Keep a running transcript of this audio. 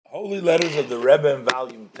Holy Letters of the Rebbe in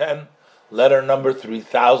Volume 10, letter number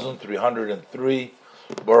 3303,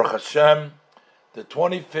 Baruch Hashem, the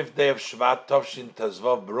 25th day of Shvat, Tovshin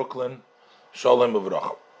Tezvav, Brooklyn, Sholem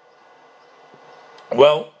Uvracha.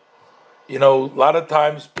 Well, a lot of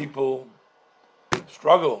times people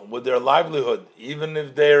struggle with their livelihood, even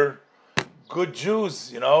if they're good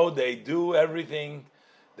Jews, they do everything,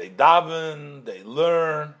 they daven, they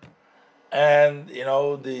learn, and,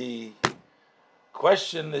 the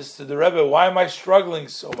question is to the Rebbe, why am I struggling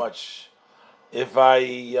so much? If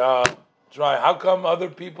I try, how come other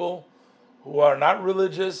people who are not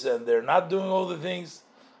religious and they're not doing all the things,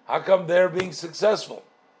 how come they're being successful?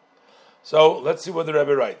 So let's see what the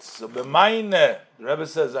Rebbe writes. So the Rebbe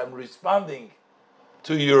says, I'm responding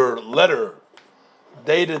to your letter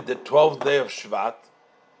dated the 12th day of Shvat,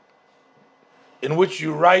 in which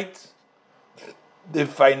you write the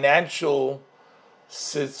financial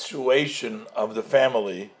situation of the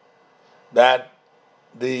family, that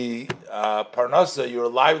the parnasa, your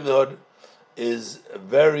livelihood, is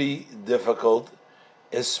very difficult,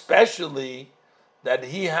 especially that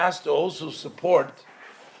he has to also support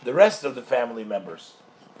the rest of the family members.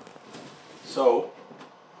 So,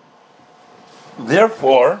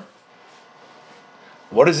 therefore,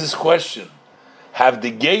 what is his question? Have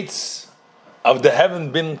the gates of the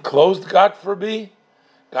heaven been closed, God forbid?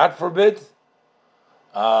 God forbid?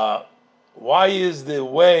 Why is the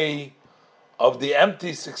way of the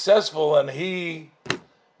empty successful, and he,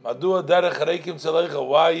 Madua derech reikim tzelecha,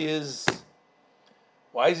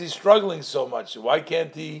 why is he struggling so much? Why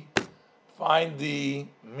can't he find the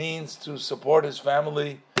means to support his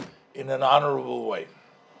family in an honorable way?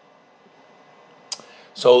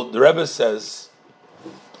 So the Rebbe says,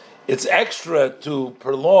 it's extra to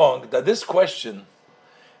prolong that this question,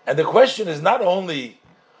 and the question is not only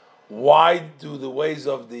why do the ways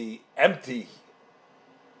of the empty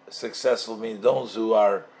successful mean those who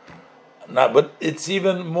are not, but it's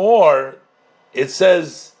even more, it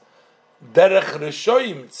says, derech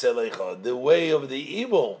reshoyim tzelecha, the way of the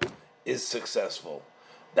evil is successful.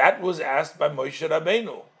 That was asked by Moshe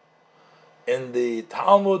Rabbeinu. In the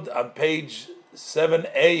Talmud on page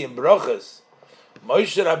 7a in Brochus,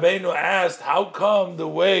 Moshe Rabbeinu asked, how come the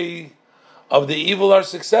way of the evil are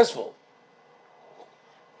successful?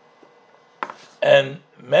 And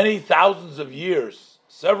many thousands of years,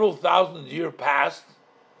 several thousand years passed,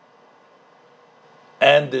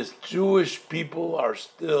 and the Jewish people are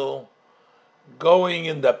still going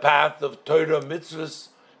in the path of Torah mitzvahs.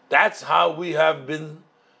 That's how we have been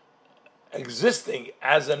existing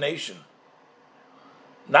as a nation.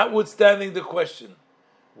 Notwithstanding the question,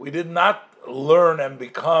 we did not learn and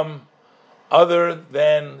become other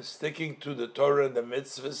than sticking to the Torah and the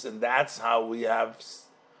mitzvahs, and that's how we have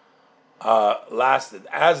lasted.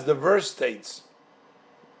 As the verse states,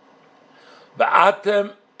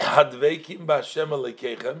 "Va'atem hadveikim b'Hashem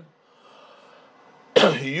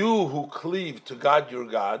Elokeichem," you who cleave to God your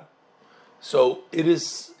God. So it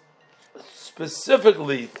is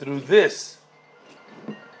specifically through this,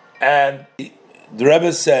 and the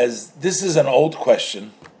Rebbe says this is an old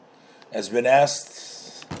question, has been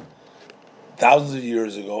asked thousands of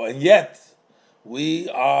years ago, and yet we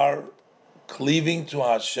are cleaving to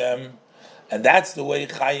Hashem, and that's the way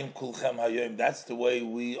Chaim Kulchem Hayom, that's the way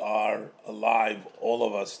we are alive, all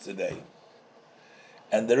of us today.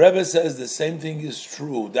 And the Rebbe says the same thing is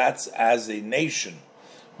true, that's as a nation,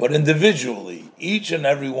 but individually, each and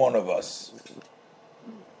every one of us.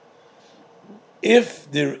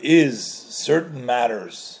 If there is certain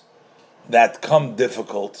matters that come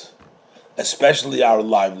difficult, especially our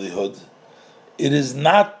livelihood, it is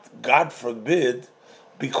not, God forbid,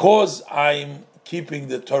 because I'm keeping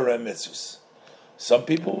the Torah and mitzvahs. Some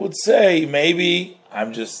people would say, maybe,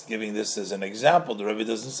 I'm just giving this as an example, the Rebbe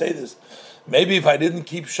doesn't say this, maybe if I didn't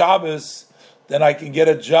keep Shabbos, then I can get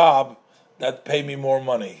a job that pay me more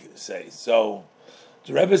money, say. So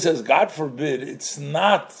the Rebbe says, God forbid, it's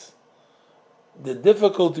not, the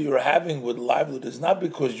difficulty you're having with livelihood is not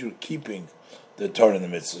because you're keeping the Torah and the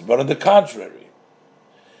mitzvahs, but on the contrary,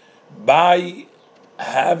 by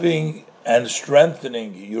having and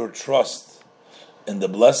strengthening your trust in the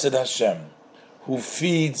blessed Hashem, who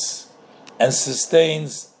feeds and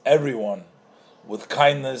sustains everyone with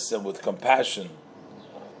kindness and with compassion,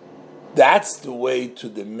 that's the way to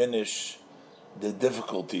diminish the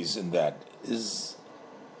difficulties in that, is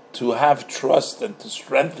to have trust and to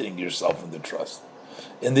strengthening yourself in the trust.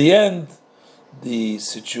 In the end, the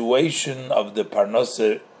situation of the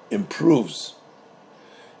parnasa improves.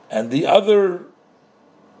 And the other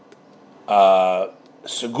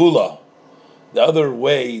segula, the other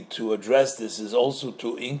way to address this is also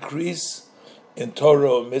to increase in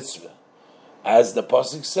Torah or mitzvah. As the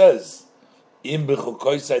pasuk says, Im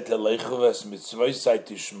b'chukoisai telechu v'mitzvoisai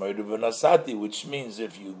tishmeru v'nasati, which means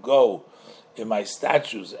if you go in my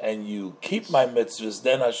statutes and you keep my mitzvahs,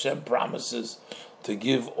 then Hashem promises to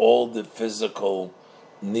give all the physical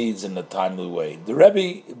needs in a timely way. The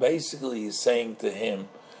Rebbe basically is saying to him,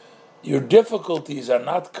 your difficulties are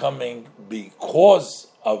not coming because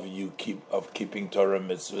of keeping Torah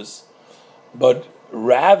mitzvahs, but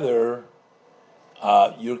rather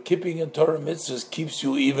your keeping in Torah mitzvahs keeps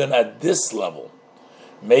you even at this level.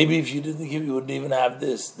 Maybe if you didn't keep, you wouldn't even have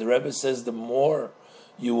this. The Rebbe says the more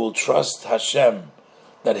you will trust Hashem,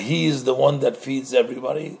 that He is the one that feeds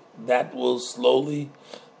everybody, that will slowly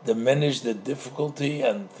diminish the difficulty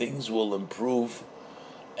and things will improve.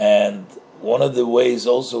 And one of the ways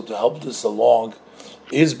also to help this along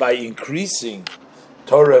is by increasing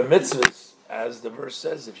Torah mitzvahs. As the verse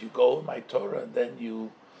says, if you go in my Torah,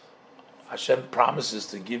 then Hashem promises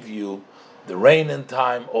to give you the rain in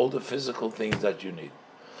time, all the physical things that you need.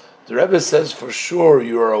 The Rebbe says for sure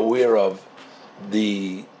you are aware of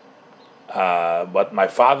the what my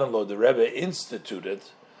father-in-law, the Rebbe, instituted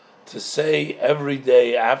to say every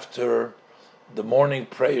day after the morning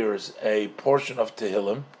prayers a portion of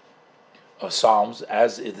Tehillim, of Psalms,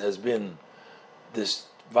 as it has been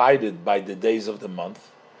divided by the days of the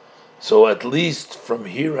month. So at least from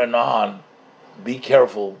here and on, be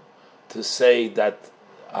careful to say that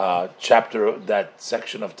chapter, that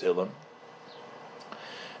section of Tehillim,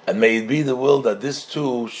 and may it be the will that this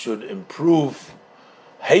too should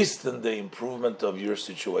hasten the improvement of your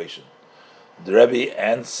situation. The Rebbe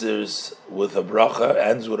ends with a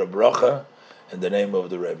bracha in the name of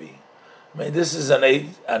the Rebbe. I mean, this is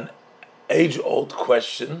an age-old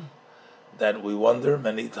question that we wonder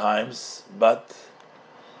many times, but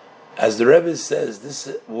as the Rebbe says,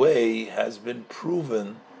 this way has been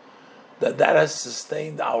proven that has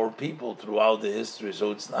sustained our people throughout the history.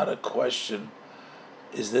 So it's not a question,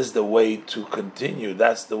 is this the way to continue?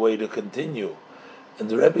 That's the way to continue. And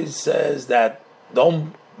the Rebbe says that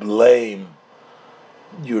don't blame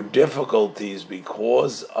your difficulties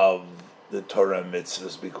because of the Torah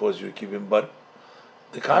mitzvahs, because you're keeping, but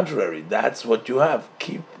the contrary, that's what you have.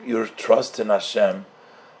 Keep your trust in Hashem,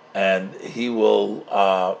 and He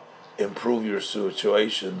will improve your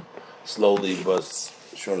situation slowly but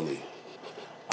surely.